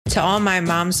To all my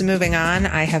moms moving on,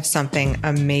 I have something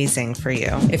amazing for you.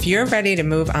 If you're ready to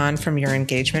move on from your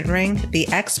engagement ring, the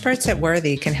experts at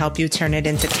Worthy can help you turn it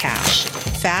into cash,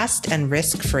 fast and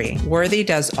risk-free. Worthy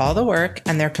does all the work,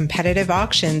 and their competitive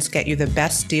auctions get you the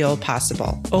best deal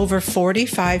possible. Over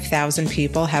 45,000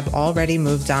 people have already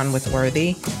moved on with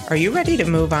Worthy. Are you ready to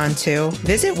move on too?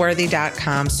 Visit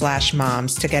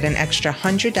worthy.com/moms to get an extra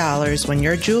 $100 when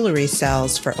your jewelry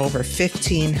sells for over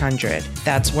 $1,500.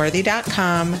 That's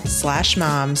worthy.com/moms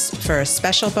for a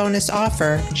special bonus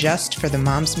offer just for the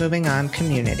Moms Moving On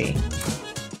community.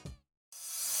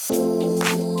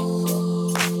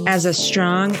 As a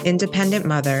strong, independent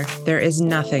mother, there is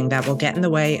nothing that will get in the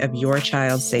way of your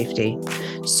child's safety.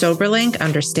 SoberLink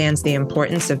understands the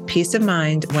importance of peace of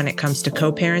mind when it comes to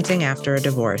co-parenting after a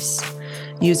divorce.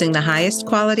 Using the highest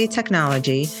quality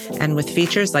technology and with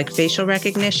features like facial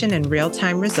recognition and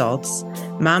real-time results,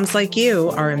 moms like you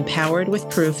are empowered with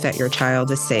proof that your child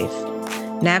is safe.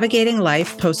 Navigating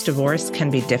life post-divorce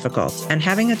can be difficult, and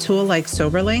having a tool like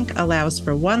SoberLink allows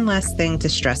for one less thing to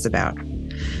stress about.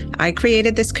 I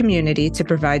created this community to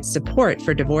provide support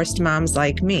for divorced moms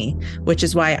like me, which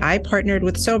is why I partnered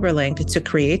with SoberLink to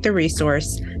create the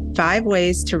resource, 5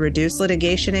 Ways to Reduce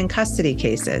Litigation in Custody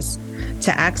Cases.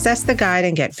 To access the guide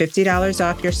and get $50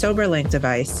 off your SoberLink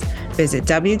device, visit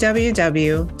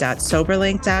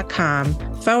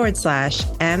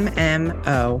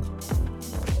www.soberlink.com/MMO.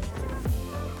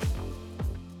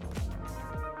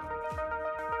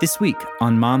 This week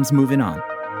on Moms Moving On.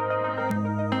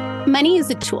 Money is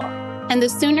a tool. And the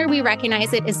sooner we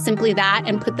recognize it as simply that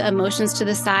and put the emotions to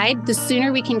the side, the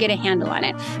sooner we can get a handle on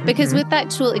it. Because with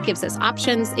that tool, it gives us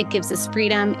options, it gives us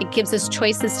freedom, it gives us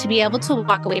choices to be able to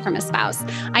walk away from a spouse.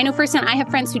 I know firsthand, I have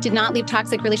friends who did not leave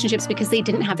toxic relationships because they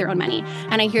didn't have their own money.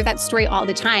 And I hear that story all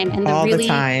the time. And all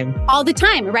the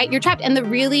time, right? You're trapped. And the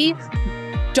really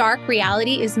dark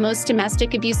reality is most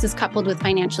domestic abuse is coupled with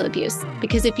financial abuse.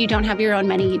 Because if you don't have your own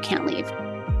money, you can't leave.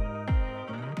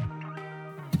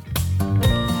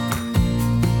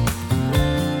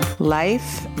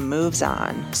 Life moves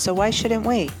on, so why shouldn't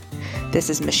we?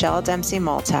 This is Michelle Dempsey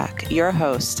Multack, your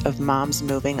host of Moms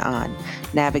Moving On,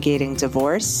 navigating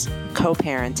divorce,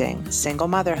 co-parenting, single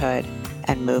motherhood,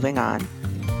 and moving on.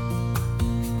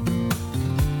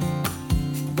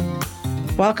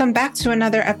 Welcome back to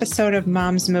another episode of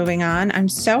Moms Moving On. I'm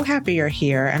so happy you're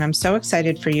here, and I'm so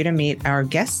excited for you to meet our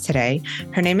guest today.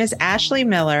 Her name is Ashley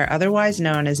Miller, otherwise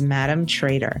known as Madam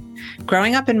Trader.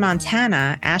 Growing up in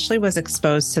Montana, Ashley was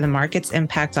exposed to the market's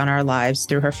impact on our lives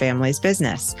through her family's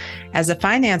business. As a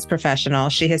finance professional,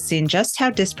 she has seen just how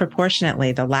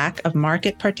disproportionately the lack of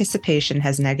market participation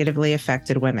has negatively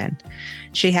affected women.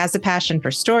 She has a passion for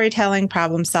storytelling,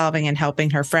 problem solving, and helping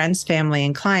her friends, family,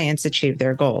 and clients achieve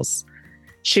their goals.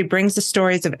 She brings the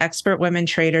stories of expert women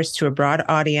traders to a broad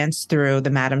audience through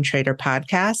the Madam Trader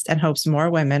podcast and hopes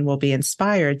more women will be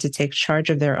inspired to take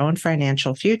charge of their own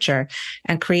financial future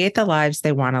and create the lives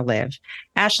they want to live.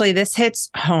 Ashley, this hits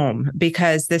home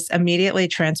because this immediately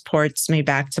transports me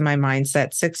back to my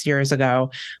mindset 6 years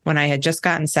ago when I had just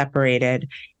gotten separated.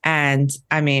 And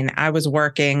I was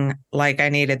working like I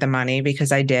needed the money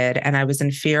because I did. And I was in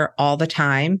fear all the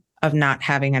time of not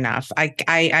having enough.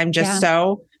 I'm just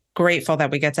so grateful that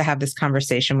we get to have this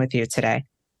conversation with you today.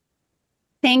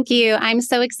 Thank you. I'm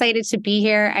so excited to be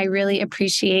here. I really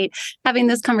appreciate having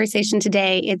this conversation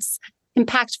today. It's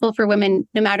impactful for women,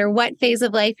 no matter what phase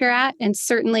of life you're at. And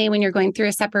certainly when you're going through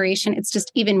a separation, it's just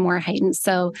even more heightened.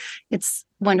 So it's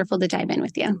wonderful to dive in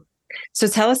with you. So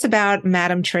tell us about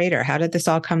Madam Trader. How did this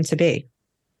all come to be?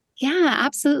 Yeah,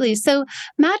 absolutely. So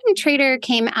Madam Trader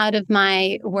came out of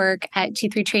my work at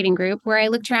T3 Trading Group, where I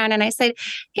looked around and I said,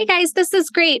 hey guys, this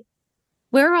is great.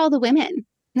 Where are all the women? And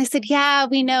they said, yeah,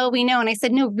 we know. And I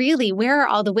said, no, really, where are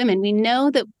all the women? We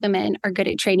know that women are good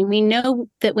at trading. We know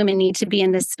that women need to be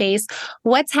in this space.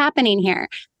 What's happening here?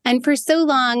 And for so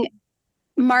long,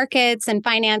 markets and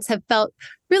finance have felt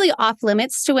really off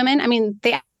limits to women.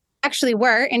 They actually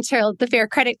were until the Fair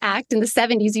Credit Act in the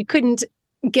 70s. You couldn't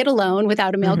get a loan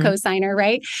without a male co-signer,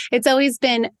 right? It's always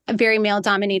been a very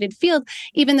male-dominated field,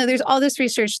 even though there's all this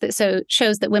research that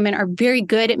shows that women are very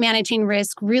good at managing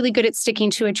risk, really good at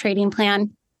sticking to a trading plan.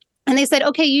 And they said,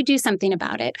 okay, you do something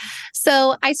about it.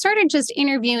 So I started just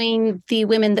interviewing the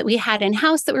women that we had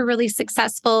in-house that were really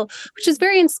successful, which is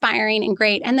very inspiring and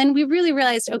great. And then we really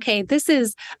realized, okay, this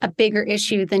is a bigger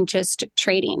issue than just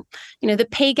trading. The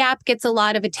pay gap gets a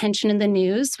lot of attention in the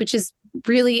news, which is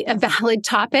really a valid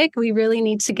topic. We really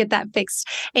need to get that fixed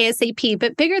ASAP.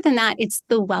 But bigger than that, it's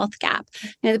the wealth gap.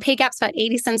 The pay gap's about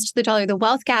 80 cents to the dollar. The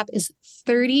wealth gap is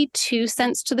 32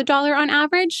 cents to the dollar on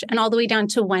average, and all the way down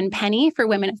to 1 penny for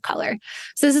women of color.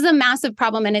 So this is a massive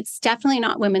problem, and it's definitely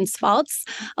not women's faults.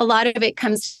 A lot of it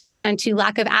comes and to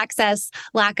lack of access,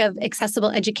 lack of accessible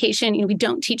education. We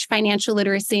don't teach financial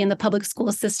literacy in the public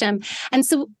school system. And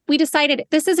so we decided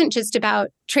this isn't just about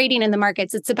trading in the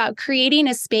markets. It's about creating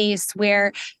a space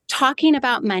where talking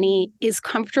about money is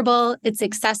comfortable, it's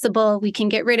accessible. We can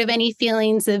get rid of any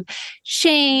feelings of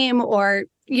shame or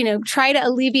try to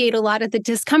alleviate a lot of the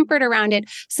discomfort around it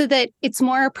so that it's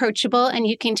more approachable and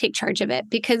you can take charge of it.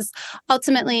 Because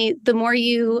ultimately, the more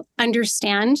you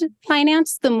understand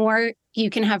finance, the more you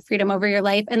can have freedom over your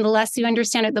life. And the less you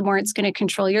understand it, the more it's going to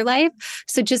control your life.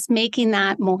 So just making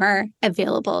that more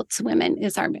available to women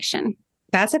is our mission.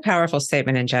 That's a powerful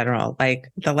statement in general. Like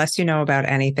the less you know about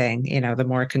anything, the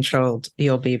more controlled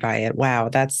you'll be by it. Wow,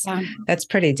 that's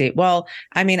pretty deep. Well,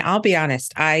 I mean, I'll be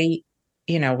honest. I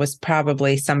was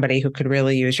probably somebody who could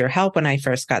really use your help when I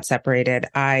first got separated.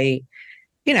 I,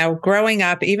 growing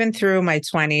up, even through my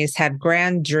 20s, had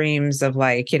grand dreams of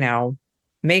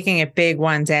making it big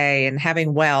one day and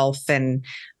having wealth. And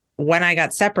when I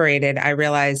got separated, I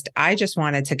realized I just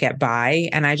wanted to get by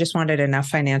and I just wanted enough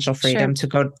financial freedom to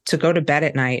go to bed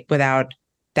at night without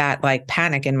that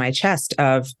panic in my chest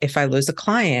of if I lose a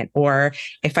client or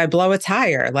if I blow a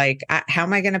tire, how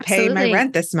am I going to pay my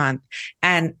rent this month?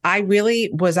 And I really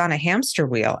was on a hamster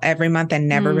wheel every month and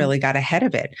never really got ahead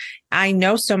of it. I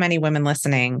know so many women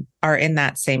listening are in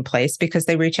that same place because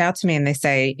they reach out to me and they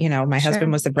say, my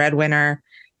husband was the breadwinner.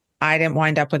 I didn't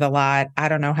wind up with a lot. I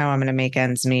don't know how I'm going to make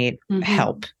ends meet.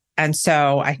 Help. And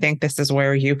so I think this is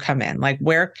where you come in.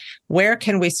 Where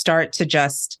can we start to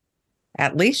just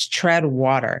at least tread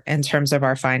water in terms of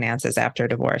our finances after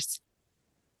divorce?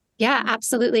 Yeah,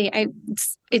 absolutely.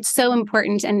 It's so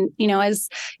important. And, as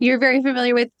you're very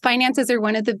familiar with, finances are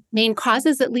one of the main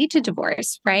causes that lead to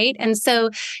divorce, right? And so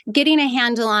getting a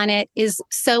handle on it is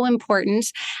so important.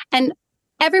 And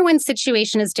everyone's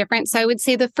situation is different. So I would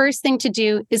say the first thing to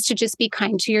do is to just be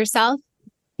kind to yourself.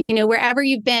 Wherever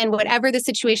you've been, whatever the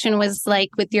situation was like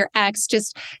with your ex,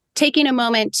 just taking a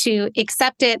moment to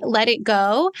accept it, let it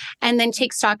go, and then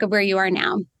take stock of where you are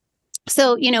now.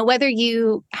 So, whether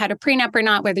you had a prenup or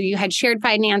not, whether you had shared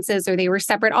finances or they were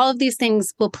separate, all of these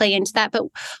things will play into that. But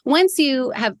once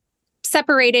you have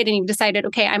separated and you've decided,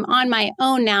 okay, I'm on my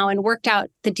own now and worked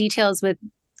out the details with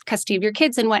custody of your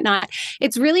kids and whatnot,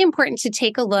 it's really important to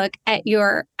take a look at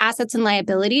your assets and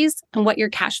liabilities and what your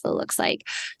cash flow looks like.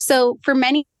 So for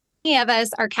many of us,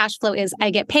 our cash flow is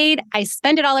I get paid, I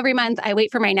spend it all every month, I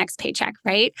wait for my next paycheck,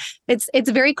 right? It's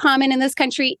very common in this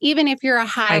country, even if you're a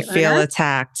high earner. I feel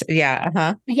attacked. Yeah.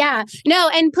 Uh-huh. Yeah. No,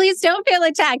 and please don't feel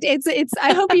attacked. It's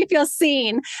I hope you feel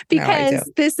seen because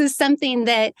this is something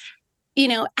that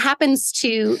happens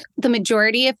to the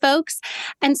majority of folks.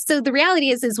 And so the reality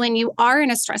is when you are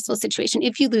in a stressful situation,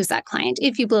 if you lose that client,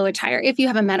 if you blow a tire, if you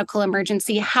have a medical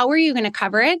emergency, how are you going to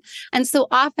cover it? And so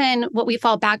often what we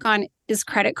fall back on is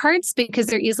credit cards because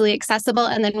they're easily accessible.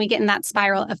 And then we get in that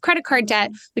spiral of credit card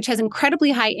debt, which has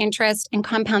incredibly high interest and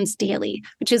compounds daily,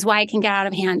 which is why it can get out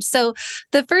of hand. So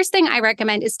the first thing I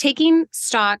recommend is taking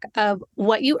stock of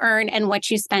what you earn and what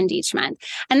you spend each month.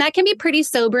 And that can be pretty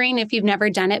sobering if you've never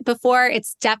done it before.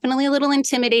 It's definitely a little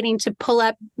intimidating to pull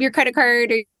up your credit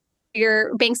card or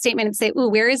your bank statement and say, "Ooh,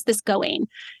 where is this going?"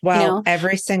 Well,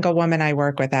 every single woman I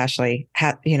work with, Ashley,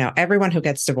 everyone who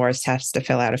gets divorced has to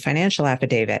fill out a financial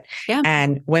affidavit. Yeah.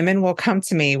 And women will come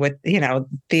to me with,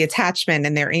 the attachment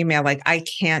in their email, like, I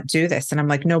can't do this. And I'm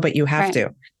like, no, but you have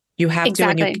to. You have to.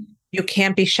 And you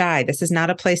can't be shy. This is not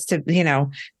a place to,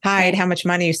 hide how much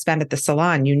money you spend at the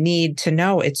salon. You need to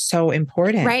know. It's so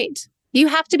important. Right. You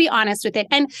have to be honest with it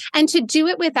and to do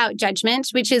it without judgment,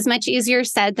 which is much easier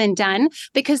said than done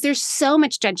because there's so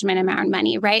much judgment around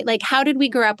money, right? Like, how did we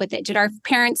grow up with it? Did our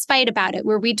parents fight about it?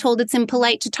 Were we told it's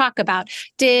impolite to talk about?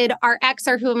 Did our ex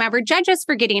or whomever judge us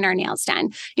for getting our nails done?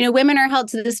 Women are held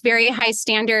to this very high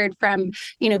standard from,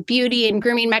 beauty and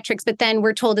grooming metrics, but then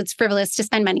we're told it's frivolous to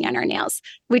spend money on our nails,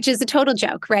 which is a total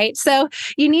joke, right? So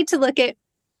you need to look at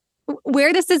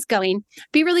where this is going,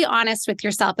 be really honest with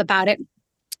yourself about it.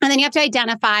 And then you have to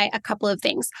identify a couple of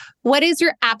things. What is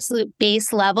your absolute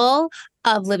base level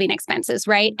of living expenses,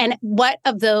 right? And what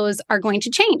of those are going to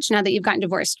change now that you've gotten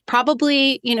divorced?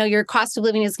 Probably, your cost of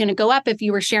living is going to go up if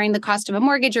you were sharing the cost of a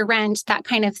mortgage or rent, that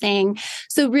kind of thing.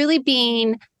 So really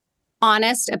being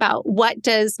honest about what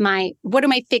do my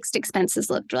fixed expenses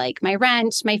look like? My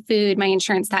rent, my food, my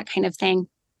insurance, that kind of thing.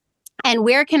 And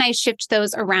where can I shift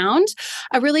those around?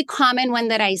 A really common one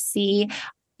that I see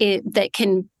that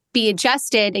can be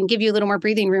adjusted and give you a little more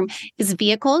breathing room is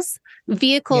vehicles.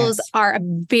 Vehicles Yes. are a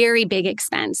very big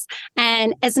expense.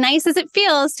 And as nice as it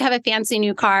feels to have a fancy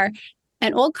new car,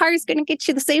 an old car is going to get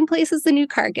you the same place as the new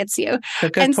car gets you. A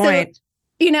good point.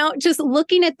 So, just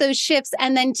looking at those shifts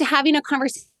and then to having a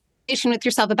conversation with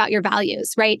yourself about your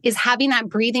values, right? Is having that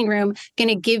breathing room going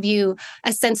to give you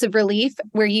a sense of relief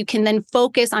where you can then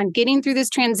focus on getting through this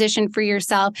transition for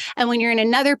yourself. And when you're in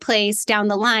another place down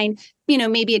the line,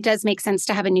 maybe it does make sense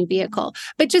to have a new vehicle,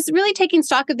 but just really taking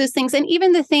stock of those things and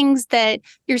even the things that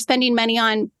you're spending money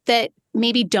on that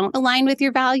maybe don't align with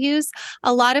your values.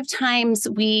 A lot of times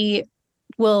we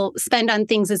will spend on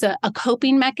things as a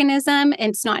coping mechanism.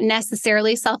 And it's not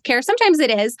necessarily self-care. Sometimes it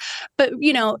is, but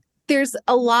there's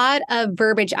a lot of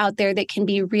verbiage out there that can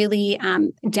be really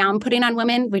down-putting on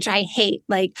women, which I hate.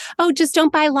 Like, oh, just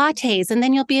don't buy lattes and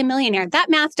then you'll be a millionaire. That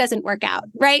math doesn't work out,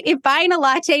 right? If buying a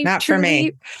latte Not truly, for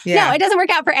me. Yeah. No, it doesn't work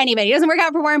out for anybody. It doesn't work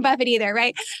out for Warren Buffett either,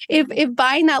 right? If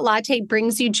buying that latte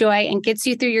brings you joy and gets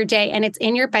you through your day and it's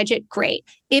in your budget, great.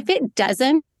 If it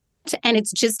doesn't, and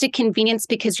it's just a convenience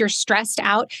because you're stressed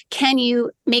out, can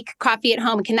you make coffee at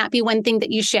home? Can that be one thing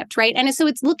that you shift, right? And so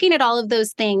it's looking at all of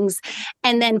those things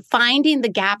and then finding the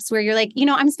gaps where you're like,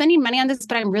 I'm spending money on this,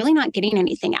 but I'm really not getting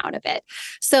anything out of it.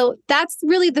 So that's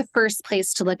really the first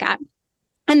place to look at.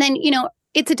 And then,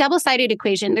 it's a double-sided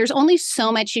equation. There's only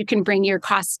so much you can bring your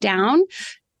costs down.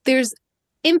 There's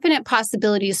infinite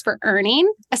possibilities for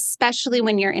earning, especially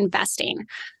when you're investing.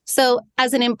 So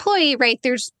as an employee, right,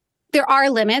 there are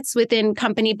limits within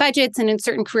company budgets and in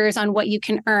certain careers on what you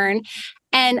can earn.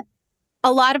 And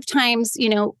a lot of times,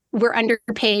 we're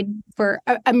underpaid for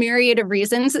a myriad of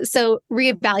reasons. So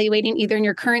reevaluating either in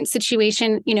your current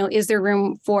situation, is there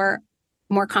room for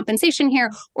more compensation here?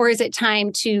 Or is it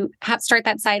time to start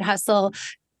that side hustle,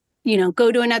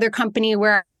 go to another company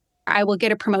where I will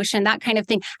get a promotion, that kind of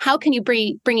thing. How can you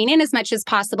bringing in as much as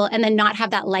possible and then not have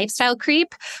that lifestyle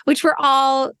creep, which we're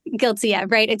all guilty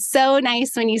of, right? It's so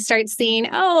nice when you start seeing,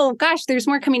 oh gosh, there's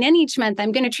more coming in each month.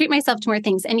 I'm going to treat myself to more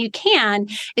things. And you can.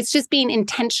 It's just being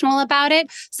intentional about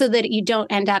it so that you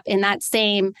don't end up in that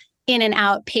same in and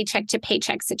out paycheck to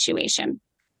paycheck situation.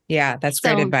 Yeah, that's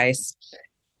great advice.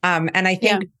 And I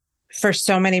think for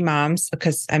so many moms,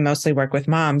 because I mostly work with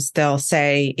moms, they'll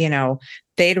say,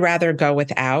 they'd rather go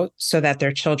without so that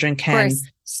their children can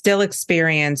still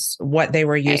experience what they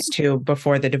were used to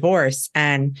before the divorce.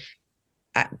 And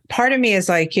part of me is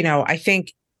like, I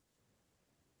think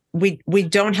we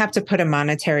don't have to put a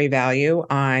monetary value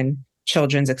on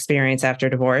children's experience after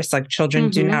divorce. Like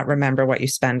children do not remember what you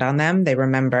spend on them. They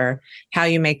remember how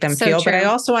you make them feel. True. But I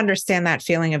also understand that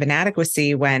feeling of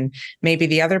inadequacy when maybe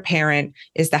the other parent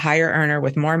is the higher earner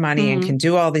with more money and can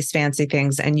do all these fancy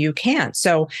things and you can't.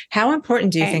 So how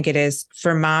important do you think it is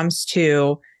for moms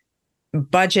to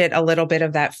budget a little bit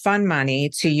of that fun money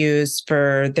to use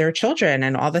for their children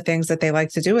and all the things that they like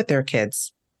to do with their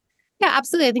kids? Yeah,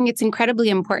 absolutely. I think it's incredibly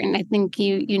important. I think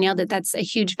you nailed it. That's a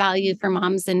huge value for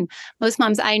moms. And most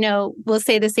moms I know will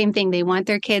say the same thing. They want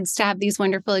their kids to have these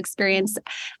wonderful experiences.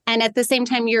 And at the same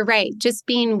time, you're right. Just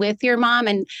being with your mom.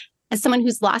 And as someone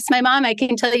who's lost my mom, I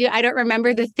can tell you, I don't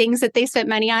remember the things that they spent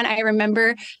money on. I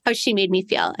remember how she made me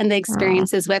feel and the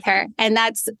experiences with her. And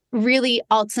that's really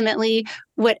ultimately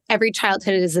what every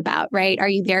childhood is about, right? Are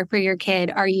you there for your kid?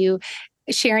 Are you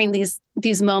sharing these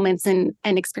moments and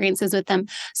experiences with them?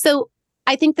 So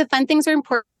I think the fun things are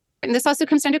important. And this also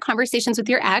comes down to conversations with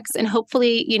your ex. And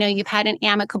hopefully, you've had an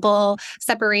amicable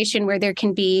separation where there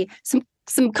can be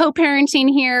some co-parenting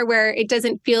here where it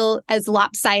doesn't feel as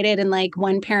lopsided and like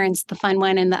one parent's the fun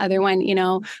one and the other one,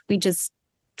 we just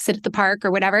sit at the park or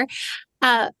whatever.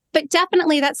 But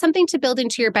definitely that's something to build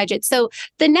into your budget. So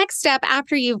the next step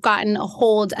after you've gotten a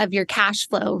hold of your cash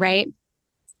flow, right?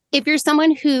 If you're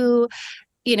someone who,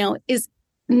 is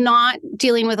not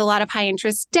dealing with a lot of high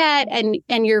interest debt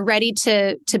and you're ready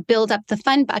to build up the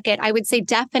fund bucket, I would say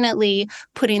definitely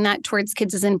putting that towards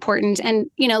kids is important.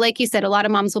 And, like you said, a lot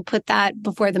of moms will put that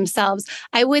before themselves.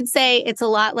 I would say it's a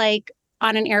lot like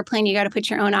on an airplane, you got to put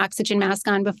your own oxygen mask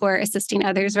on before assisting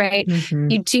others, right?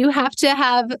 You do have to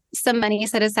have some money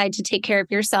set aside to take care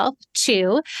of yourself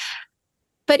too.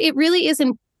 But it really is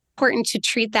important to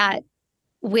treat that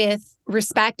with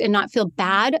respect and not feel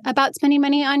bad about spending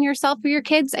money on yourself or your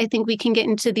kids. I think we can get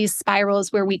into these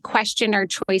spirals where we question our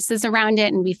choices around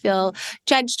it and we feel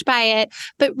judged by it.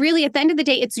 But really, at the end of the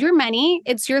day, it's your money,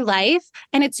 it's your life,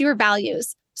 and it's your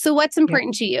values. So what's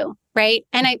important to you, right?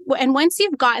 And once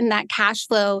you've gotten that cash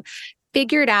flow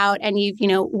figured out and you've,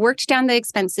 worked down the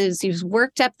expenses, you've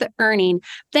worked up the earning,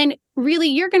 then really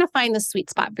you're going to find the sweet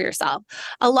spot for yourself.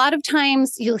 A lot of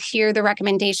times you'll hear the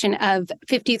recommendation of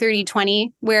 50, 30,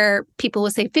 20, where people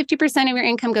will say 50% of your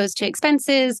income goes to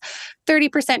expenses,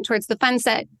 30% towards the fund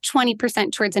set,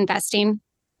 20% towards investing.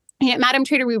 At Madam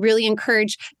Trader, we really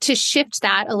encourage to shift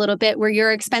that a little bit where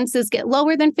your expenses get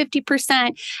lower than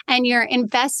 50% and your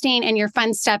investing and your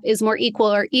fund step is more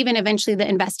equal, or even eventually the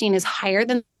investing is higher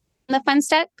than the fun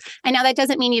step. And now that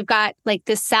doesn't mean you've got like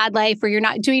this sad life where you're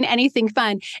not doing anything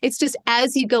fun. It's just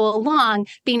as you go along,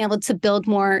 being able to build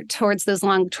more towards those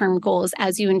long-term goals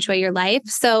as you enjoy your life.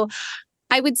 So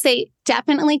I would say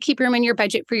definitely keep room in your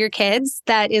budget for your kids.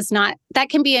 That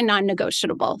can be a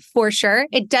non-negotiable for sure.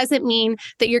 It doesn't mean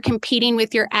that you're competing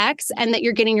with your ex and that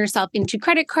you're getting yourself into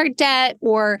credit card debt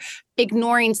or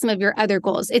ignoring some of your other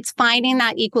goals. It's finding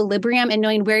that equilibrium and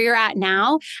knowing where you're at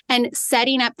now and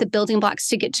setting up the building blocks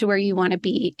to get to where you want to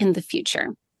be in the future.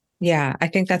 Yeah, I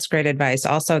think that's great advice.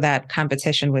 Also, that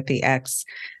competition with the ex,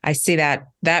 I see that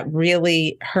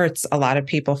really hurts a lot of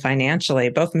people financially,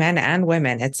 both men and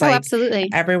women. It's like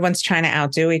absolutely. Everyone's trying to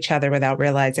outdo each other without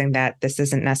realizing that this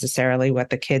isn't necessarily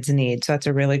what the kids need. So that's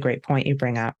a really great point you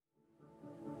bring up.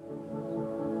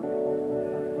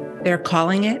 They're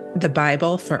calling it the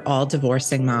Bible for all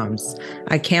divorcing moms.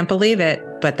 I can't believe it,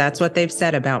 but that's what they've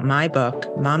said about my book,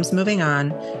 Moms Moving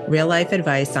On, Real Life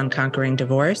Advice on Conquering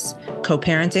Divorce,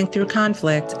 Co-Parenting Through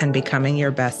Conflict, and Becoming Your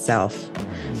Best Self.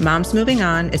 Moms Moving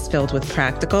On is filled with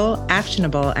practical,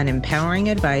 actionable, and empowering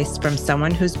advice from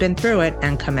someone who's been through it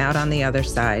and come out on the other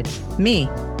side, me.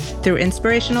 Through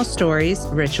inspirational stories,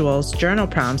 rituals, journal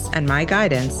prompts, and my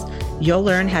guidance, you'll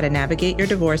learn how to navigate your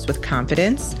divorce with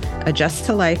confidence, adjust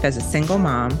to life as a single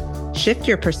mom, shift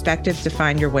your perspective to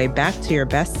find your way back to your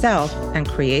best self, and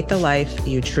create the life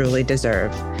you truly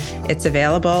deserve. It's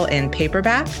available in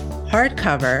paperback,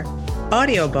 hardcover,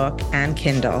 audiobook, and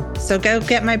Kindle. So go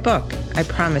get my book. I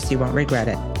promise you won't regret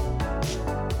it.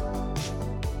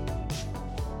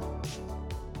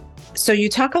 So you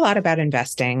talk a lot about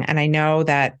investing, and I know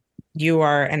that you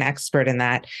are an expert in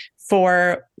that.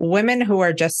 For women who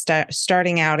are just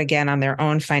starting out again on their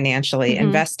own financially,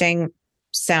 investing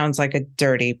sounds like a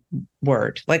dirty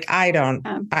word. Like I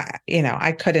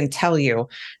couldn't tell you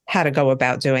how to go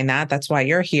about doing that. That's why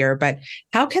you're here. But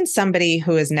how can somebody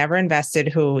who has never invested,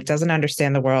 who doesn't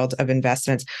understand the world of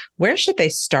investments, where should they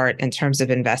start in terms of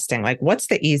investing? Like what's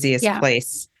the easiest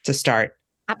place to start?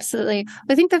 Absolutely.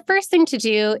 I think the first thing to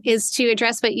do is to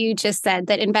address what you just said,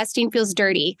 that investing feels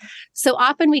dirty. So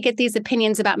often we get these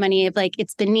opinions about money of like,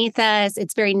 it's beneath us,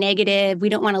 it's very negative, we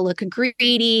don't want to look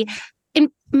greedy. And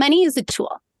money is a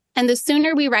tool. And the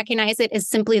sooner we recognize it as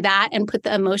simply that and put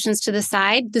the emotions to the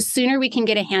side, the sooner we can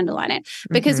get a handle on it.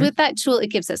 Because with that tool,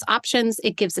 it gives us options,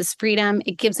 it gives us freedom,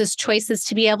 it gives us choices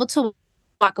to be able to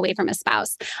walk away from a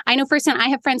spouse. I know firsthand, I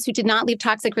have friends who did not leave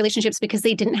toxic relationships because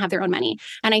they didn't have their own money.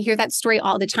 And I hear that story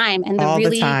all the time. And all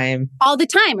the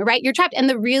time, right? You're trapped. And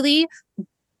the really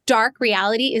dark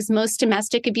reality is most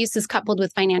domestic abuse is coupled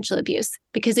with financial abuse,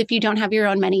 because if you don't have your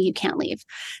own money, you can't leave.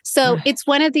 So it's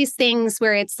one of these things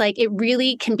where it's like, it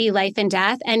really can be life and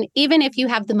death. And even if you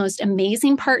have the most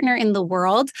amazing partner in the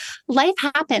world, life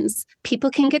happens.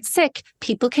 People can get sick.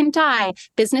 People can die.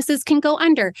 Businesses can go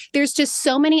under. There's just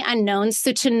so many unknowns.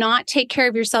 So to not take care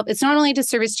of yourself, it's not only a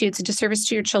disservice to you, it's a disservice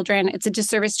to your children. It's a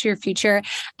disservice to your future.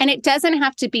 And it doesn't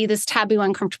have to be this taboo,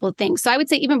 uncomfortable thing. So I would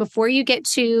say even before you get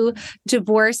to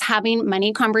divorce, having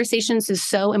money conversations is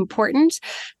so important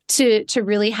to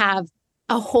really have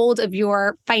a hold of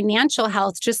your financial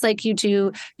health, just like you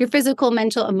do your physical,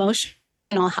 mental,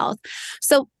 emotional health.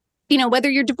 So, whether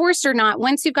you're divorced or not,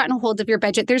 once you've gotten a hold of your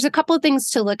budget, there's a couple of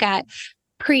things to look at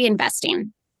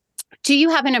pre-investing. Do you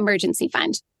have an emergency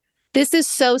fund? This is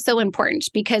so, so important,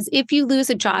 because if you lose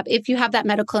a job, if you have that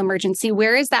medical emergency,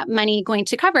 where is that money going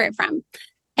to cover it from?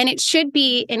 And it should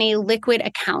be in a liquid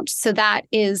account. So that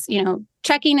is,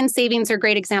 checking and savings are a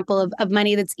great example of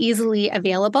money that's easily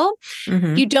available.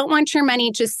 You don't want your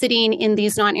money just sitting in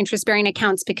these non-interest bearing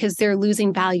accounts because they're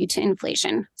losing value to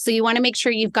inflation. So you want to make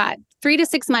sure you've got 3 to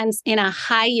 6 months in a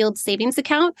high yield savings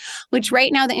account, which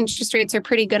right now the interest rates are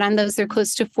pretty good on those. They're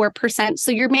close to 4%.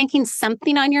 So you're making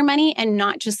something on your money and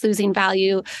not just losing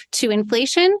value to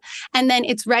inflation. And then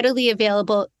it's readily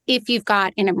available if you've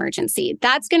got an emergency.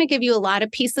 That's going to give you a lot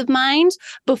of peace of mind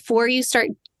before you start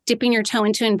dipping your toe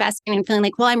into investing and feeling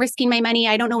like, well, I'm risking my money.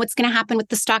 I don't know what's going to happen with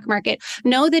the stock market.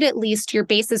 Know that at least your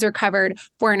bases are covered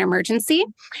for an emergency.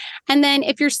 And then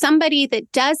if you're somebody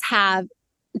that does have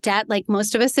debt, like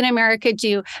most of us in America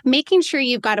do, making sure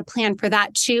you've got a plan for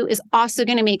that too is also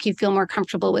going to make you feel more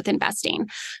comfortable with investing.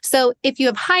 So if you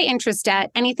have high interest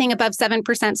debt, anything above 7%,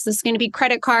 so this is going to be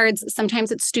credit cards,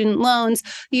 sometimes it's student loans,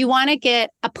 you want to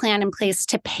get a plan in place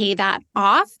to pay that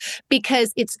off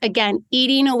because it's, again,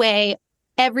 eating away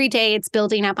every day. It's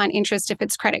building up on interest if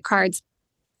it's credit cards.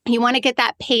 You want to get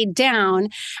that paid down.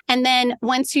 And then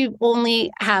once you only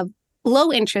have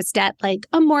low interest debt, like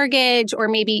a mortgage or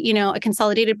maybe, a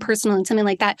consolidated personal and something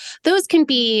like that, those can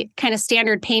be kind of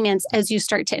standard payments as you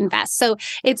start to invest. So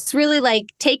it's really like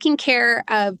taking care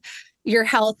of your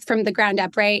health from the ground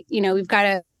up, right? We've got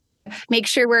to make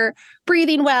sure we're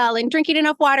breathing well and drinking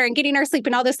enough water and getting our sleep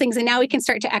and all those things. And now we can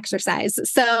start to exercise.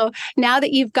 So now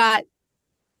that you've got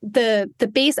the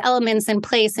base elements in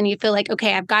place and you feel like,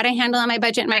 okay, I've got a handle on my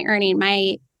budget and my earning,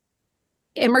 my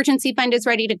emergency fund is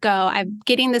ready to go, I'm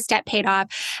getting this debt paid off,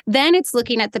 then it's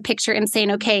looking at the picture and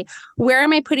saying, okay, where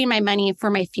am I putting my money for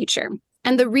my future?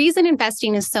 And the reason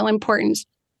investing is so important,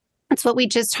 it's what we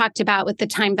just talked about with the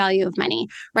time value of money,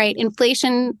 right?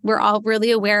 Inflation, we're all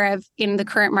really aware of in the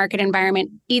current market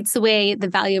environment, eats away the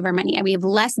value of our money. And we have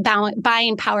less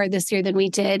buying power this year than we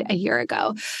did a year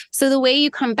ago. So the way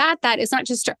you combat that is not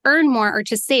just to earn more or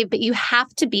to save, but you have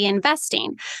to be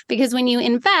investing. Because when you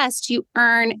invest, you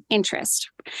earn interest.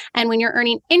 And when you're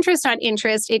earning interest on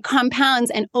interest, it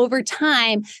compounds. And over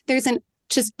time, there's an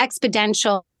just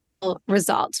exponential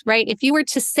result, right? If you were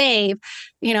to save,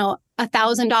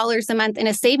 $1,000 a month in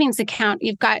a savings account,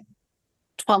 you've got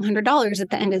 $1,200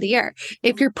 at the end of the year.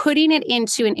 If you're putting it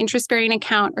into an interest-bearing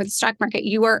account or the stock market,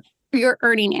 you're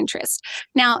earning interest.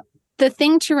 Now, the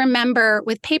thing to remember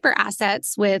with paper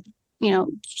assets, with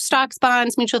stocks,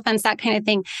 bonds, mutual funds, that kind of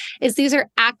thing, is these are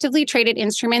actively traded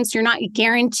instruments. You're not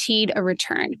guaranteed a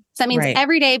return. So that means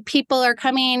every day people are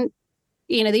coming.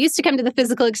 They used to come to the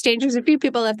physical exchanges. A few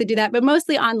people have to do that, but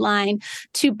mostly online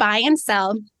to buy and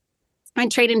sell and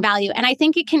trade in value. And I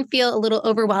think it can feel a little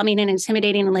overwhelming and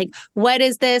intimidating. And like, what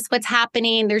is this? What's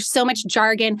happening? There's so much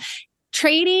jargon.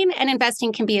 Trading and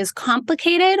investing can be as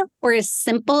complicated or as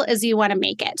simple as you want to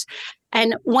make it.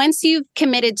 And once you've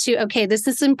committed to, okay, this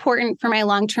is important for my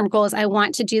long-term goals, I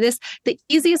want to do this, the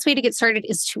easiest way to get started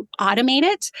is to automate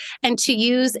it and to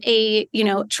use a,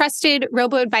 trusted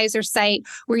robo-advisor site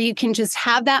where you can just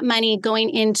have that money going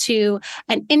into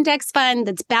an index fund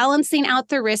that's balancing out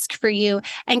the risk for you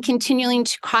and continuing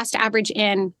to cost average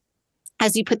in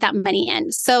as you put that money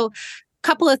in. So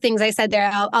couple of things I said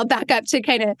there. I'll back up to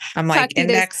kind of I'm like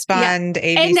index fund,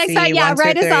 ABC, index fund, yeah,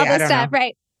 right, is all the stuff, know.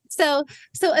 right? So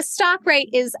a stock, right,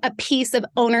 is a piece of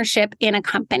ownership in a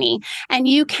company, and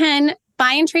you can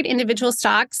buy and trade individual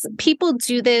stocks. People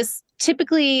do this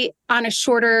typically on a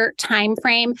shorter time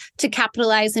frame to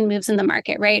capitalize in moves in the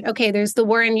market, right? Okay, there's the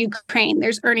war in Ukraine,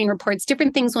 there's earning reports,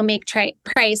 different things will make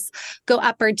price go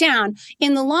up or down.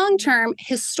 In the long term,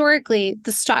 historically,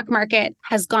 the stock market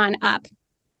has gone up.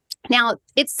 Now,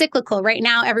 it's cyclical. Right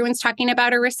now, everyone's talking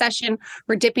about a recession.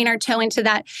 We're dipping our toe into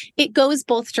that. It goes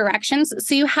both directions.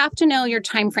 So you have to know your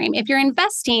time frame. If you're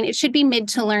investing, it should be mid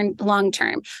to long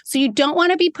term. So you don't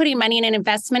want to be putting money in an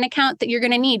investment account that you're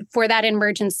going to need for that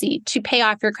emergency, to pay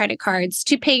off your credit cards,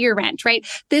 to pay your rent, right?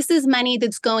 This is money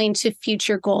that's going to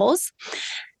future goals.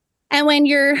 And when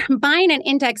you're buying an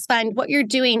index fund, what you're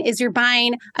doing is you're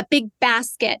buying a big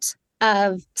basket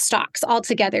of stocks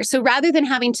altogether. So rather than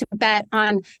having to bet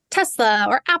on Tesla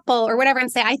or Apple or whatever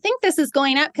and say, I think this is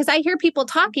going up because I hear people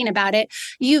talking about it,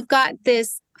 you've got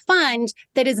this fund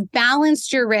that has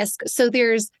balanced your risk. So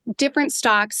there's different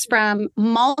stocks from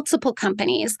multiple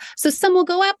companies. So some will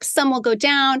go up, some will go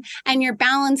down, and you're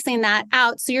balancing that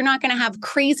out. So you're not going to have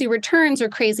crazy returns or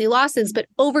crazy losses, but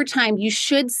over time, you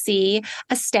should see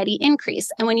a steady increase.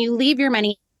 And when you leave your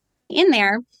money in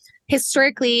there,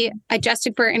 historically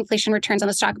adjusted for inflation returns on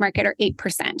the stock market are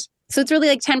 8%. So it's really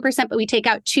like 10%, but we take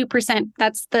out 2%.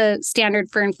 That's the standard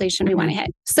for inflation we want to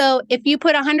hit. So if you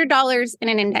put $100 in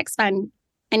an index fund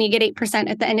and you get 8%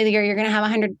 at the end of the year, you're going to have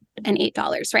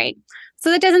 $108, right? So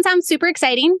that doesn't sound super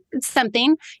exciting. It's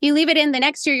something. You leave it in, the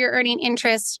next year you're earning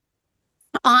interest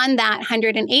on that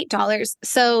 $108.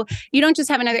 So you don't just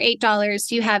have another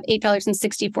 $8, you have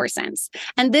 $8.64.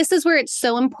 And this is where it's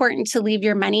so important to leave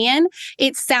your money in.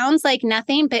 It sounds like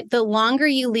nothing, but the longer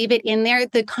you leave it in there,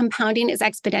 the compounding is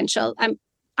exponential.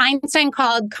 Einstein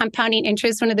called compounding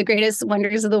interest one of the greatest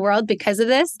wonders of the world because of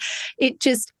this. It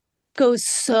just goes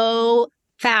so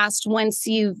fast once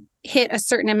you've hit a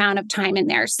certain amount of time in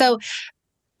there. So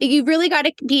you've really got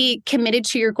to be committed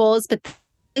to your goals, but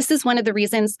this is one of the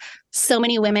reasons so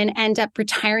many women end up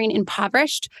retiring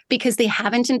impoverished, because they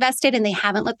haven't invested and they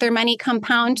haven't let their money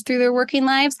compound through their working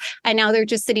lives. And now they're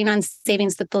just sitting on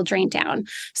savings that they'll drain down.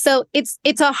 So it's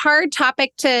a hard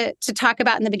topic to talk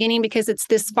about in the beginning because it's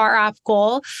this far off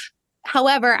goal.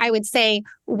 However, I would say,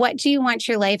 what do you want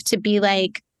your life to be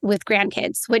like with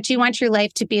grandkids? What do you want your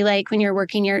life to be like when your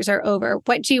working years are over?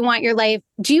 What do you want your life?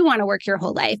 Do you want to work your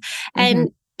whole life?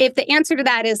 And if the answer to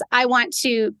that is, I want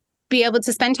to be able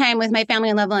to spend time with my family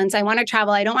and loved ones, I want to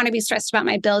travel, I don't want to be stressed about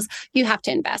my bills, you have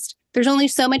to invest. There's only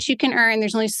so much you can earn.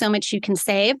 There's only so much you can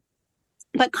save.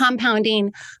 But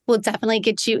compounding will definitely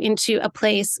get you into a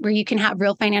place where you can have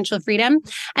real financial freedom.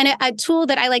 And a tool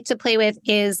that I like to play with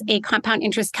is a compound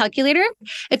interest calculator.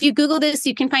 If you Google this,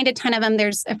 you can find a ton of them.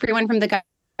 There's a free one from the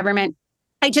government.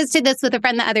 I just did this with a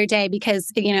friend the other day because,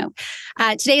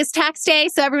 today is tax day.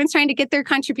 So everyone's trying to get their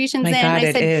contributions in. God,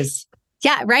 it is.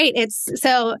 Yeah, right.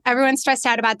 So everyone's stressed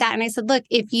out about that. And I said, look,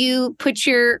 if you put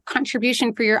your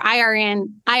contribution for your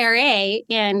IRA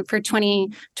in for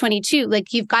 2022,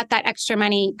 like you've got that extra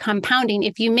money compounding.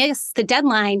 If you miss the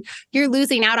deadline, you're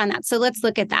losing out on that. So let's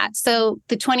look at that. So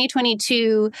the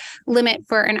 2022 limit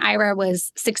for an IRA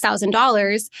was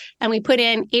 $6,000, and we put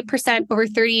in 8% over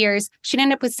 30 years. She'd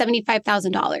end up with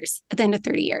 $75,000 at the end of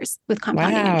 30 years with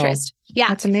compounding interest. Yeah.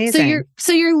 That's amazing.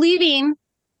 So you're leaving,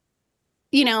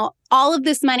 all of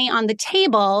this money on the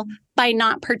table by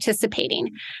not participating.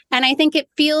 And I think it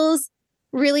feels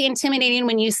really intimidating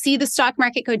when you see the stock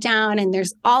market go down and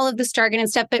there's all of this jargon and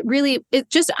stuff, but really it's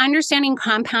just understanding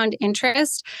compound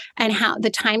interest and how the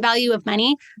time value of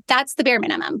money, that's the bare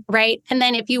minimum, right? And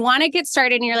then if you want to get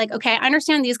started and you're like, okay, I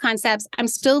understand these concepts, I'm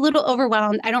still a little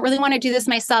overwhelmed, I don't really want to do this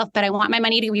myself, but I want my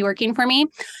money to be working for me.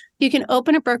 You can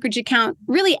open a brokerage account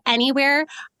really anywhere.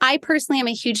 I personally am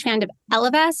a huge fan of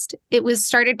Ellevest. It was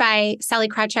started by Sally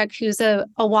Krawcheck, who's a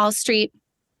Wall Street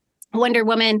Wonder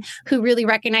Woman who really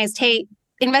recognized, hey,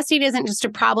 investing isn't just a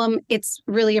problem. It's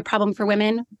really a problem for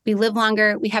women. We live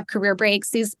longer. We have career breaks.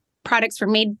 These products were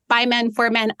made by men for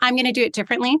men. I'm going to do it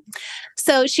differently.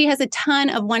 So she has a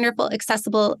ton of wonderful,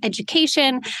 accessible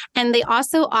education. And they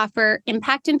also offer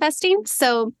impact investing.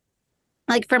 So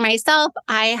like for myself,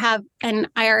 I have an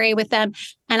IRA with them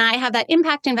and I have that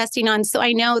impact investing on. So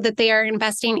I know that they are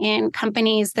investing in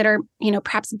companies that are,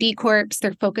 perhaps B Corps.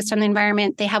 They're focused on the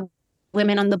environment. They have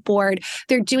women on the board.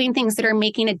 They're doing things that are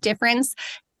making a difference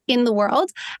in the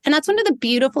world. And that's one of the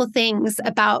beautiful things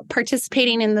about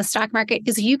participating in the stock market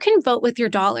is you can vote with your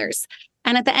dollars.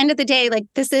 And at the end of the day, like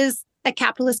this is a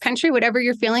capitalist country, whatever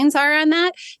your feelings are on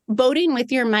that, voting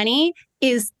with your money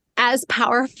is as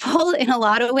powerful in a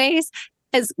lot of ways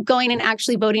as going and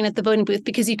actually voting at the voting booth,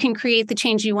 because you can create the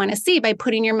change you want to see by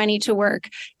putting your money to work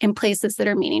in places that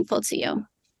are meaningful to you.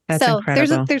 That's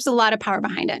incredible. There's a lot of power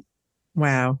behind it.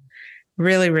 Wow.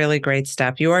 Really, really great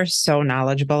stuff. You are so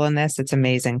knowledgeable in this. It's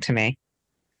amazing to me.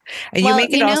 And you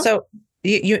make it also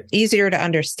you easier to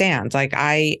understand. Like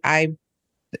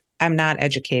I'm not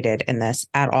educated in this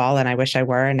at all. And I wish I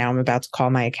were. And now I'm about to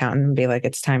call my accountant and be like,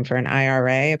 it's time for an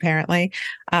IRA, apparently,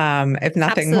 if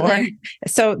nothing more.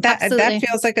 So that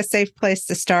feels like a safe place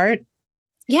to start.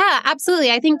 Yeah, absolutely.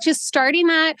 I think just starting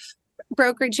that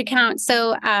brokerage account.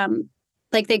 So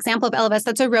like the example of Ellevest,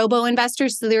 that's a robo-investor.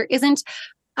 So there isn't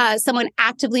someone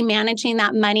actively managing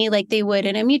that money like they would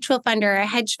in a mutual fund or a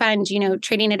hedge fund,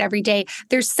 trading it every day.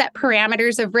 There's set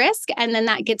parameters of risk, and then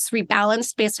that gets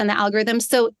rebalanced based on the algorithm.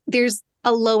 So there's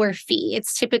a lower fee.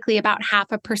 It's typically about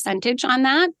 0.5% on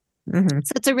that. Mm-hmm.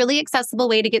 So it's a really accessible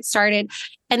way to get started.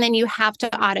 And then you have to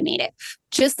automate it.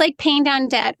 Just like paying down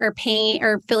debt or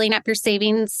filling up your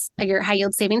savings, your high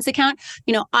yield savings account,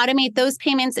 automate those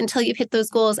payments until you've hit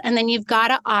those goals. And then you've got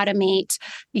to automate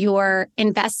your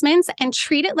investments and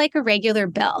treat it like a regular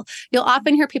bill. You'll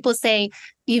often hear people say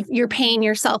you're paying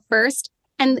yourself first.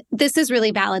 And this is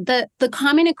really valid. The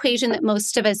common equation that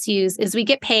most of us use is we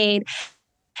get paid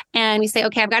and we say,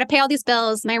 okay, I've got to pay all these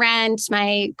bills, my rent,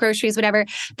 my groceries, whatever.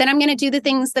 Then I'm going to do the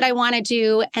things that I want to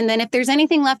do. And then if there's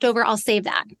anything left over, I'll save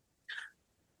that.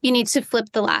 You need to flip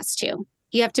the last two.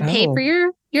 You have to pay for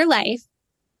your life.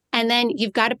 And then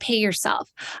you've got to pay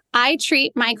yourself. I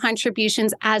treat my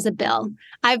contributions as a bill.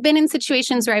 I've been in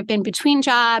situations where I've been between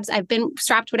jobs, I've been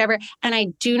strapped, whatever, and I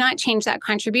do not change that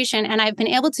contribution. And I've been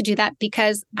able to do that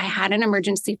because I had an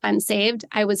emergency fund saved.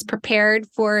 I was prepared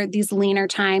for these leaner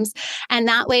times. And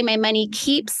that way my money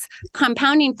keeps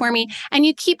compounding for me, and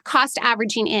you keep cost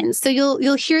averaging in. So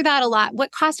you'll hear that a lot.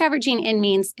 What cost averaging in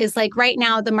means is like right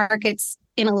now the market's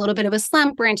in a little bit of a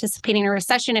slump. We're anticipating a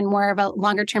recession and more of a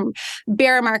longer term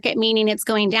bear market, meaning it's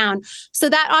going down. So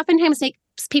that oftentimes makes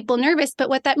people nervous. But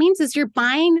what that means is you're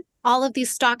buying all of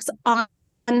these stocks on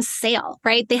on sale,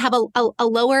 right? They have a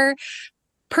lower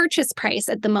purchase price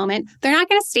at the moment. They're not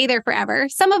going to stay there forever.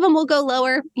 Some of them will go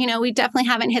lower. We definitely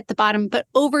haven't hit the bottom, but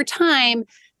over time,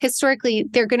 historically,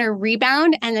 they're going to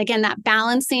rebound. And again, that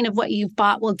balancing of what you've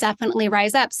bought will definitely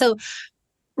rise up. So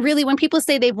really, when people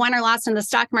say they've won or lost in the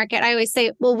stock market, I always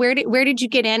say, well, where did you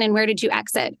get in and where did you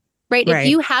exit? Right? If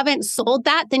you haven't sold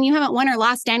that, then you haven't won or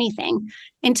lost anything.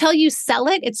 Until you sell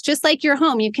it, it's just like your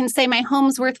home. You can say my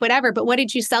home's worth whatever, but what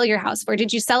did you sell your house for?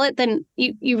 Did you sell it? Then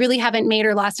you really haven't made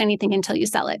or lost anything until you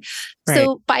sell it. Right.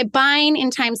 So by buying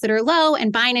in times that are low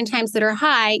and buying in times that are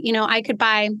high, I could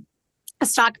buy a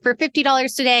stock for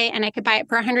 $50 today and I could buy it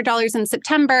for $100 in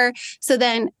September. So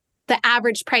then the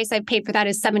average price I've paid for that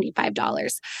is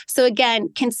 $75. So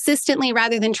again, consistently,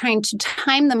 rather than trying to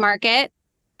time the market,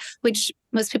 which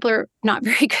most people are not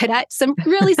very good at. Some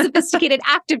really sophisticated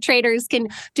active traders can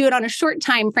do it on a short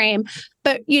time frame,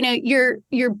 but you're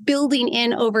building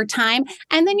in over time,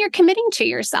 and then you're committing to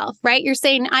yourself, right? You're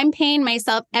saying, I'm paying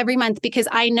myself every month because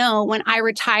I know when I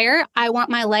retire, I want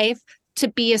my life to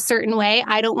be a certain way.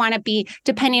 I don't want to be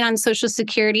depending on Social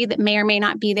Security that may or may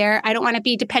not be there. I don't want to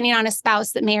be depending on a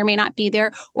spouse that may or may not be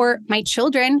there, or my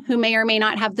children who may or may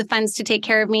not have the funds to take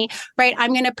care of me, right?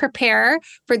 I'm going to prepare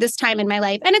for this time in my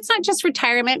life. And it's not just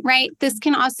retirement, right? This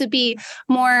can also be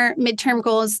more midterm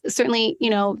goals. Certainly,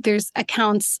 there's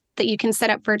accounts that you can set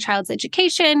up for a child's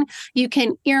education. You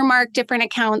can earmark different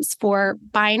accounts for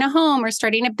buying a home or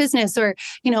starting a business or,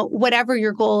 whatever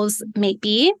your goals may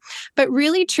be. But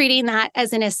really treating that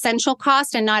as an essential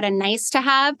cost and not a nice to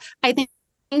have, I think,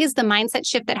 is the mindset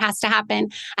shift that has to happen.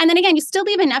 And then again, you still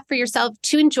leave enough for yourself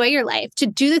to enjoy your life, to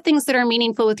do the things that are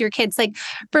meaningful with your kids. Like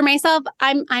for myself,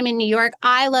 I'm in New York.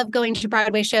 I love going to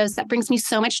Broadway shows. That brings me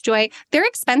so much joy. They're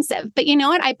expensive, but you know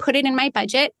what? I put it in my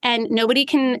budget and nobody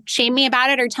can shame me about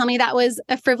it or tell me that was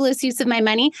a frivolous use of my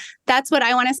money. That's what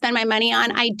I want to spend my money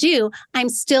on. I do. I'm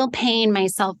still paying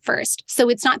myself first. So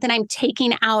it's not that I'm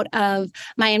taking out of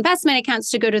my investment accounts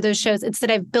to go to those shows. It's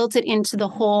that I've built it into the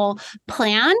whole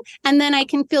plan. And then I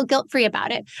can feel guilt-free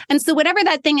about it. And so whatever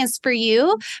that thing is for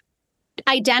you,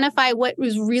 identify what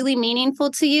was really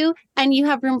meaningful to you, and you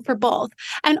have room for both.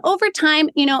 And over time,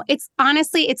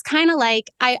 it's kind of like,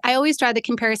 I always draw the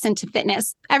comparison to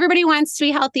fitness. Everybody wants to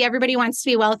be healthy. Everybody wants to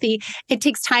be wealthy. It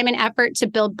takes time and effort to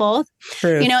build both.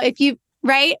 True.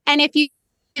 Right. And if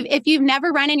you've never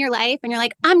run in your life and you're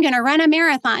like, I'm going to run a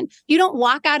marathon, you don't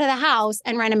walk out of the house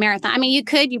and run a marathon. I mean,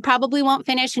 you probably won't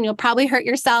finish and you'll probably hurt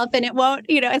yourself and it won't,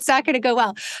 it's not going to go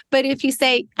well. But if you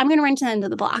say, I'm going to run to the end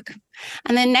of the block,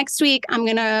 and then next week, I'm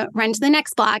going to run to the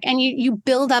next block, and you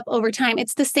build up over time.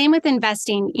 It's the same with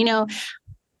investing.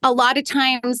 A lot of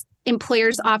times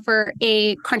employers offer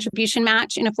a contribution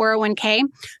match in a 401k.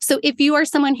 So if you are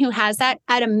someone who has that,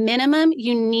 at a minimum,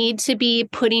 you need to be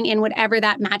putting in whatever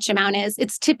that match amount is.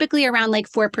 It's typically around like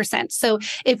 4%. So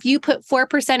if you put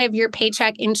 4% of your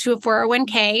paycheck into a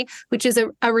 401k, which is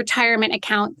a retirement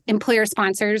account, employer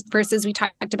sponsors, versus we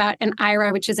talked about an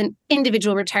IRA, which is an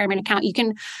individual retirement account. You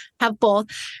can have both.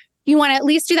 You want to at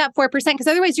least do that 4% because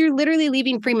otherwise you're literally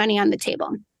leaving free money on the table.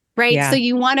 Right. Yeah. So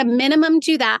you want to minimum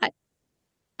do that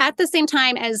at the same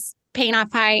time as paying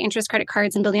off high interest credit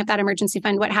cards and building up that emergency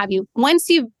fund, what have you. Once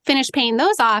you've finished paying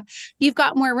those off, you've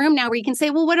got more room now where you can say,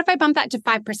 well, what if I bump that to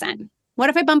 5%? What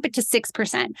if I bump it to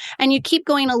 6%? And you keep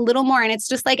going a little more. And it's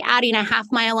just like adding a half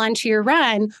mile onto your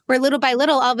run, where little by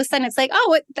little, all of a sudden it's like,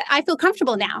 oh, I feel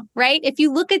comfortable now. Right. If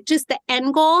you look at just the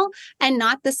end goal and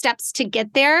not the steps to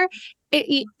get there,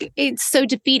 it's so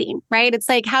defeating, right? It's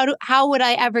like, how would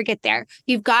I ever get there?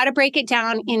 You've got to break it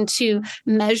down into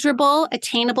measurable,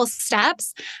 attainable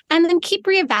steps, and then keep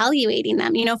reevaluating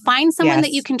them. Find someone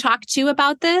that you can talk to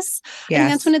about this. Yes.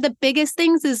 And that's one of the biggest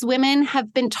things is women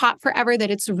have been taught forever that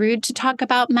it's rude to talk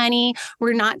about money.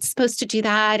 We're not supposed to do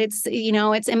that. It's,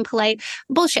 it's impolite.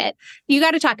 Bullshit. You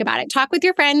got to talk about it. Talk with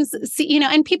your friends,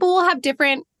 and people will have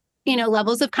different,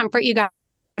 levels of comfort. You got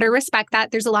to respect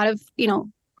that. There's a lot of,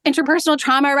 interpersonal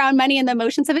trauma around money and the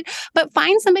emotions of it, but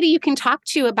find somebody you can talk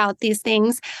to about these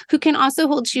things who can also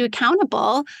hold you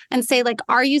accountable and say, like,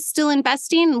 are you still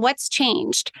investing? What's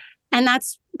changed? And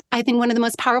that's, I think, one of the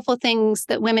most powerful things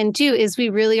that women do is we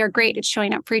really are great at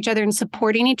showing up for each other and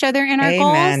supporting each other in our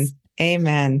goals.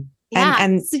 Amen. Yeah.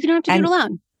 And so you don't have to do it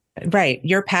alone. Right.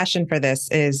 Your passion for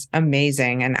this is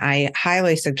amazing. And I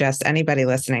highly suggest anybody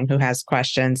listening who has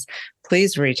questions,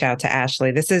 please reach out to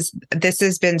Ashley. This has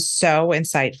been so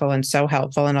insightful and so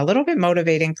helpful and a little bit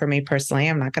motivating for me personally.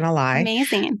 I'm not going to lie.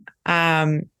 Amazing.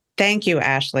 Thank you,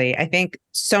 Ashley. I think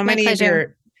so many of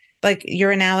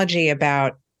your analogy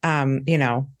about,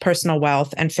 personal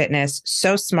wealth and fitness,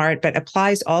 so smart, but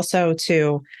applies also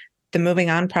to the moving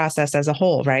on process as a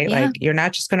whole, right? Yeah. Like you're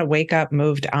not just going to wake up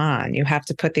moved on. You have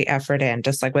to put the effort in,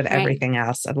 just like with everything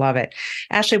else. I love it.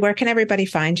 Ashley, where can everybody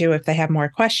find you if they have more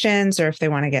questions or if they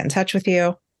want to get in touch with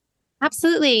you?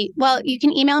 Absolutely. Well, you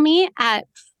can email me at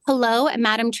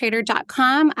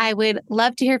hello@madamtrader.com. I would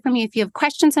love to hear from you if you have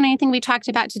questions on anything we talked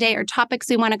about today or topics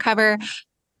we want to cover.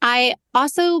 I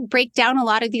also break down a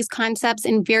lot of these concepts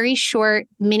in very short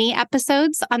mini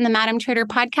episodes on the Madam Trader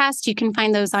podcast. You can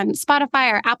find those on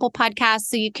Spotify or Apple Podcasts.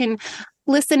 So you can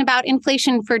listen about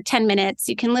inflation for 10 minutes.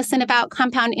 You can listen about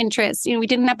compound interest. We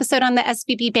did an episode on the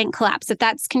SVB bank collapse. If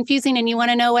that's confusing and you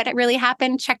want to know what really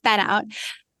happened, check that out.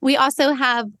 We also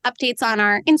have updates on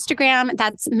our Instagram.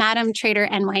 That's Madam Trader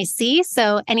NYC.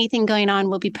 So anything going on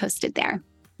will be posted there.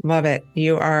 Love it.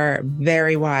 You are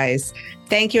very wise.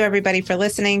 Thank you, everybody, for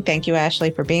listening. Thank you,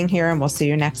 Ashley, for being here. And we'll see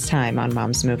you next time on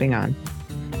Moms Moving On.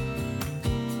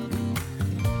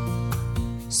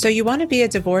 So you want to be a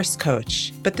divorce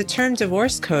coach, but the term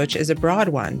divorce coach is a broad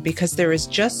one because there is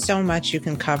just so much you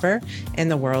can cover in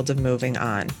the world of moving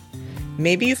on.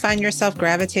 Maybe you find yourself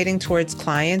gravitating towards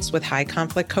clients with high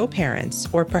conflict co-parents,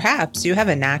 or perhaps you have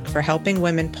a knack for helping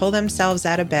women pull themselves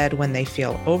out of bed when they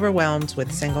feel overwhelmed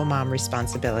with single mom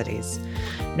responsibilities.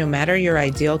 No matter your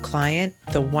ideal client,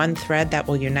 the one thread that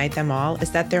will unite them all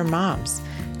is that they're moms,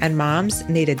 and moms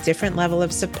need a different level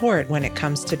of support when it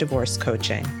comes to divorce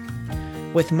coaching.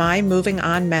 With my Moving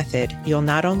On method, you'll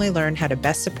not only learn how to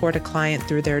best support a client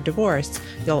through their divorce,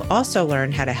 you'll also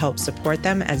learn how to help support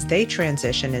them as they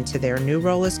transition into their new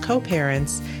role as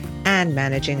co-parents and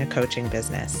managing a coaching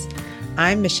business.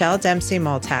 I'm Michelle Dempsey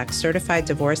Multack, certified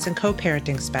divorce and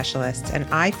co-parenting specialist, and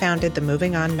I founded the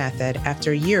Moving On method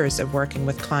after years of working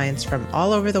with clients from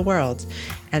all over the world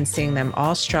and seeing them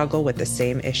all struggle with the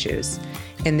same issues.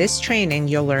 In this training,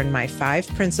 you'll learn my 5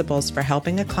 principles for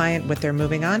helping a client with their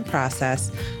moving on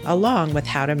process, along with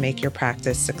how to make your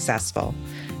practice successful.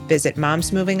 Visit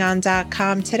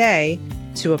momsmovingon.com today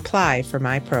to apply for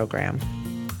my program.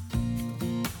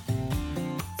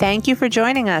 Thank you for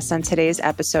joining us on today's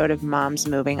episode of Moms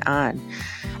Moving On.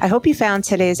 I hope you found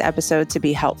today's episode to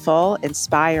be helpful,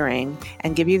 inspiring,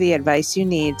 and give you the advice you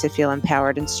need to feel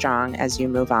empowered and strong as you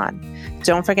move on.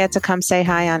 Don't forget to come say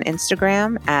hi on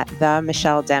Instagram at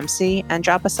 @MichelleDempsey and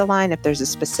drop us a line if there's a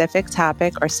specific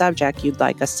topic or subject you'd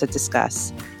like us to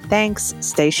discuss. Thanks.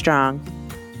 Stay strong.